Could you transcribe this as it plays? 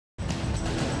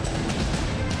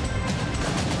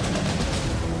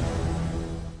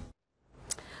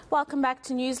Welcome back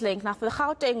to Newslink. Now, the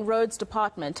Gauteng Roads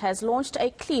Department has launched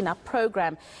a clean-up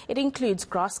program. It includes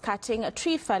grass cutting,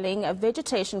 tree felling,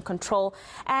 vegetation control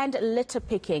and litter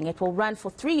picking. It will run for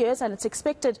 3 years and it's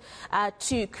expected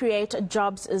to create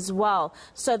jobs as well.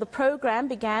 So the program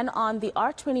began on the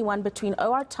R21 between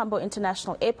OR Tambo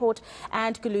International Airport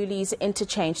and Gululi's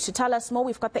interchange. To tell us more,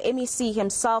 we've got the MEC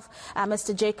himself,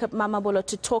 Mr. Jacob Mamabolo,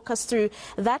 to talk us through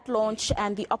that launch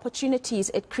and the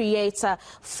opportunities it creates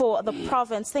for the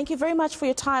province. Thank you very much for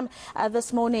your time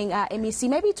this morning, MEC.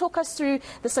 Maybe talk us through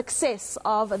the success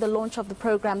of the launch of the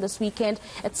program this weekend.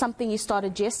 It's something you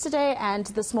started yesterday and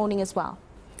this morning as well.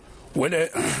 Well,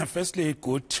 firstly,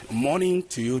 good morning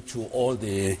to you, to all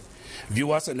the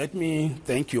viewers, and let me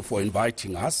thank you for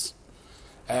inviting us.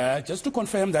 Just to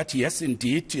confirm that, yes,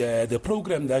 indeed, the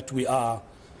program that we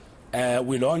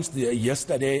launched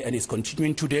yesterday and is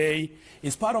continuing today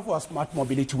is part of our Smart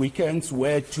Mobility Weekends,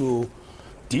 where to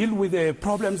deal with the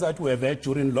problems that we have had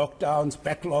during lockdowns.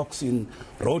 Backlogs in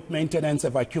road maintenance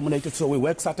have accumulated, so we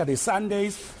work Saturdays,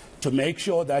 Sundays to make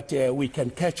sure that we can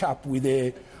catch up with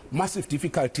the massive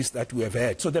difficulties that we have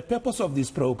had. So the purpose of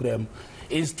this program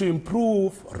is to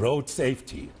improve road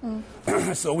safety.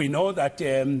 So we know that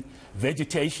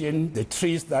vegetation, the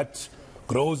trees that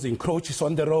grows, encroaches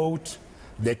on the road,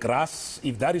 the grass,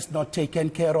 if that is not taken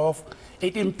care of,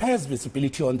 it impairs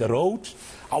visibility on the road.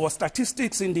 Our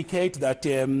statistics indicate that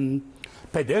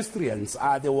pedestrians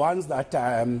are the ones that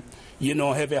have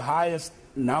the highest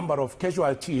number of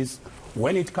casualties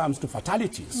when it comes to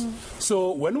fatalities.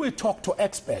 So when we talk to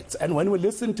experts and when we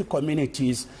listen to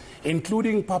communities,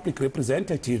 including public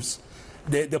representatives,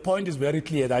 the point is very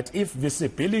clear that if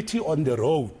visibility on the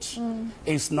road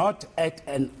is not at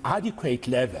an adequate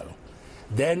level,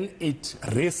 then it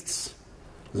risks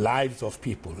lives of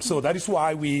people. So that is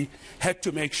why we had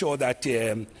to make sure that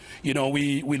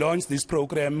we launched this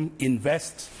program,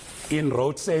 invest in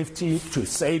road safety to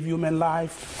save human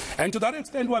life. And to that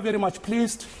extent, we are very much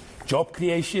pleased. Job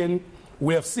creation,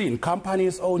 we have seen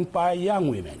companies owned by young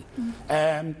women.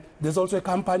 There's also a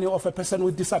company of a person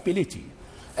with disability.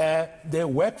 The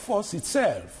workforce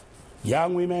itself,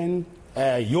 young women,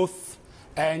 youth,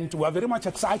 and we are very much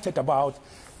excited about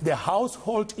the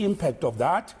household impact of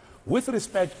that with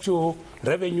respect to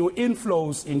revenue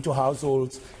inflows into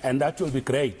households, and that will be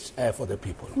great for the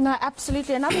people. No,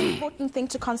 absolutely. Another important thing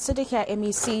to consider here,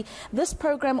 MEC, this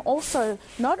program also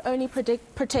not only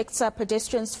protects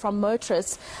pedestrians from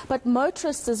motorists, but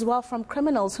motorists as well from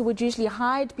criminals who would usually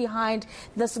hide behind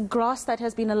this grass that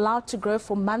has been allowed to grow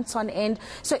for months on end.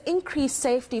 So increased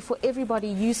safety for everybody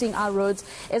using our roads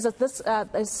is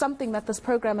something that this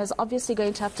program is obviously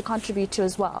going to have to contribute to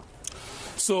as well.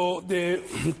 So the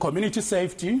community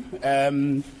safety,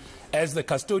 as the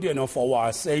custodian of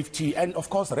our safety, and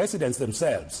of course residents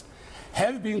themselves,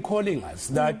 have been calling us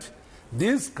that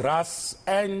this grass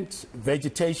and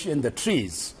vegetation, the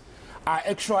trees, are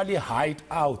actually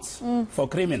hideouts for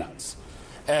criminals.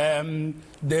 Along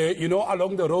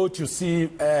the road you see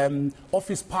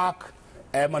office park,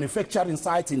 manufacturing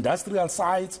sites, industrial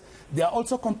sites. They are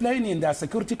also complaining, there are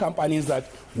security companies, that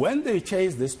when they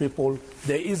chase these people,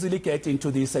 they easily get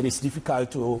into this and it's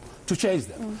difficult to chase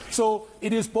them. So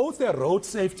it is both a road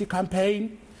safety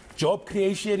campaign, job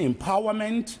creation,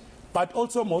 empowerment, but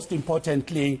also most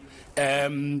importantly,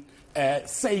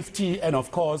 safety, and of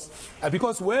course,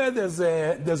 because where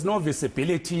there's no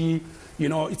visibility,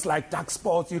 it's like dark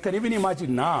spots. You can even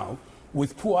imagine now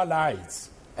with poor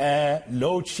lights,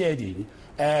 load shedding,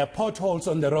 potholes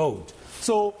on the road.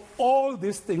 So all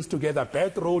these things together,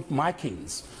 bad road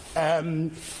markings,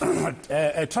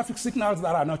 traffic signals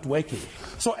that are not working.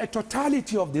 So a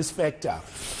totality of this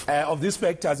these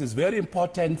factors is very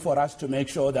important for us to make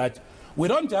sure that we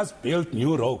don't just build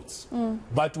new roads,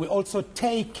 but we also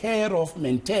take care of,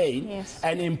 maintain,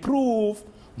 and improve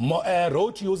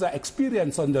road user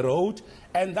experience on the road.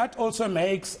 And that also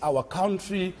makes our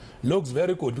country looks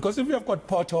very good. Because if we have got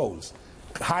potholes,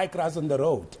 high grass on the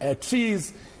road,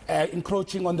 trees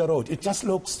encroaching on the road, it just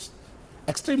looks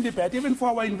extremely bad, even for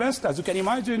our investors. You can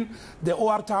imagine the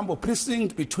OR Tambo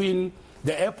precinct between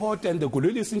the airport and the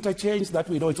Gululi's interchange that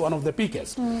we know is one of the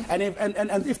biggest. And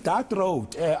if that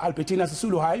road, Albertina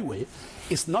Sisulu Highway,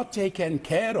 is not taken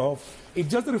care of, it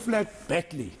just reflects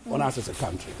badly on us as a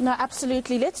country. No,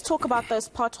 absolutely. Let's talk about those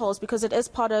potholes, because it is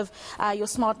part of your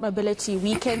Smart Mobility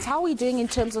Weekends. How are we doing in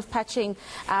terms of patching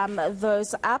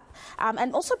those up?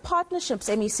 And also partnerships,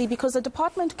 MEC, because the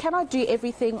department cannot do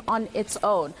everything on its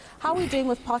own. How are we doing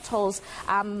with potholes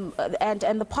and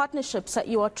the partnerships that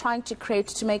you are trying to create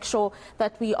to make sure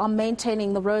that we are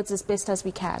maintaining the roads as best as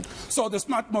we can? So the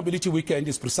Smart Mobility Weekend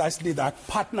is precisely that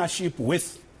partnership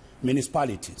with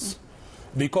municipalities.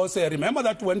 Because remember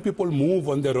that when people move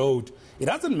on the road, it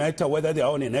doesn't matter whether they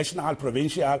are on a national,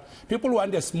 provincial, people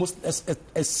want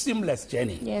a seamless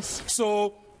journey. Yes.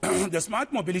 So the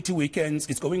Smart Mobility Weekends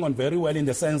is going on very well in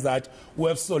the sense that we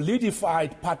have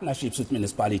solidified partnerships with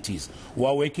municipalities who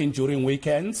are working during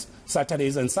weekends,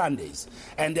 Saturdays and Sundays.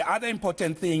 And the other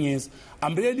important thing is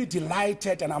I'm really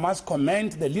delighted, and I must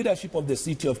commend the leadership of the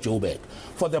city of Joburg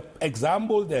for the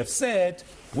example they've set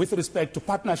with respect to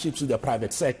partnerships with the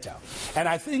private sector. And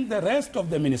I think the rest of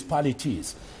the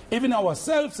municipalities, even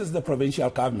ourselves as the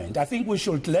provincial government, I think we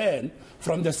should learn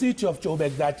from the city of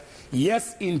Joburg that,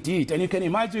 yes, indeed, and you can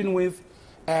imagine with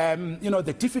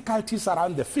the difficulties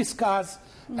around the fiscals,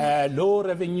 low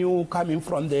revenue coming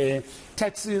from the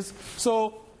taxes.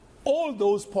 So all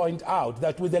those point out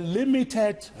that with the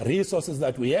limited resources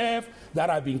that we have that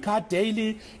are being cut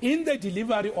daily in the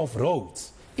delivery of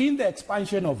roads, in the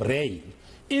expansion of rail,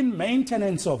 in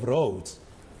maintenance of roads,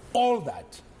 all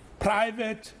that,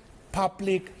 private,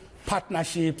 public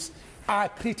partnerships are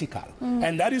critical.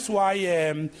 And that is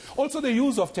why also the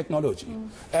use of technology.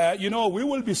 We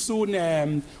will be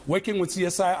soon working with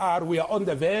CSIR. We are on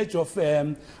the verge of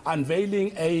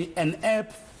unveiling an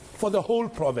app for the whole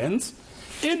province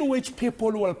in which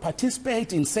people will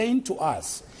participate in saying to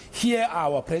us, here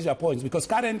are our pressure points, because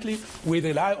currently we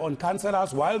rely on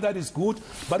councillors. While that is good,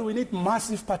 but we need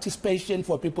massive participation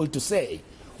for people to say,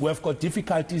 we've got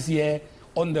difficulties here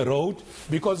on the road,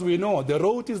 because we know the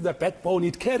road is the backbone.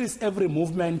 It carries every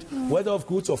movement, whether of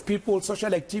goods, of people,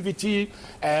 social activity,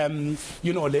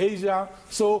 leisure.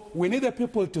 So we need the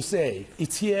people to say,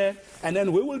 it's here, and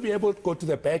then we will be able to go to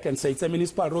the back and say, it's a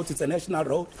municipal road, it's a national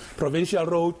road, provincial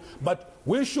road, but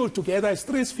we should together as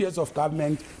three spheres of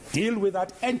government deal with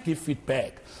that and give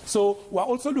feedback. So we're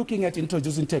also looking at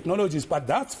introducing technologies, but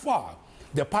that's far.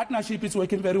 The partnership is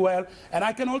working very well, and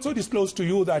I can also disclose to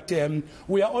you that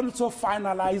we are also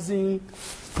finalizing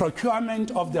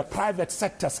procurement of the private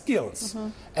sector skills.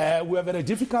 We have had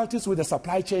difficulties with the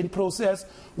supply chain process.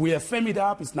 We have firmed it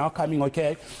up, it's now coming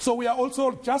okay. So we are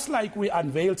also, just like we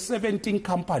unveiled 17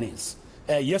 companies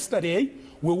yesterday,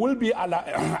 we will be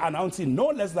announcing no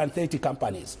less than 30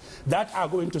 companies that are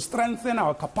going to strengthen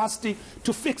our capacity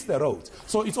to fix the roads.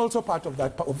 So it's also part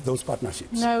of those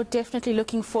partnerships. No, definitely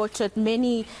looking forward to it.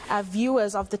 Many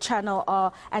viewers of the channel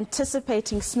are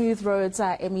anticipating smooth roads,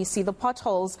 MEC. The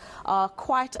potholes are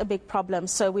quite a big problem,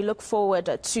 so we look forward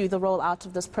to the rollout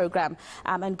of this program.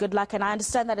 And good luck. And I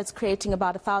understand that it's creating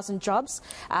about 1,000 jobs,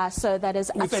 so that is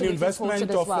with absolutely an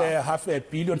investment of well.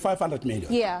 $500 million, 500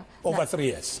 million. Yeah, over 3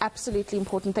 years. Absolutely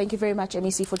important. Thank you very much,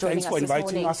 MEC, for joining us this morning.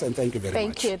 Thanks for inviting us, and thank you very much.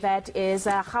 Thank you. That is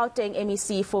Gauteng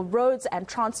MEC for Roads and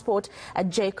Transport,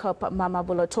 Jacob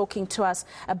Mamabolo, talking to us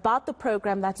about the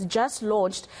program that's just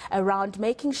launched around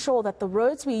making sure that the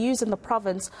roads we use in the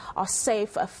province are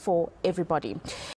safe for everybody.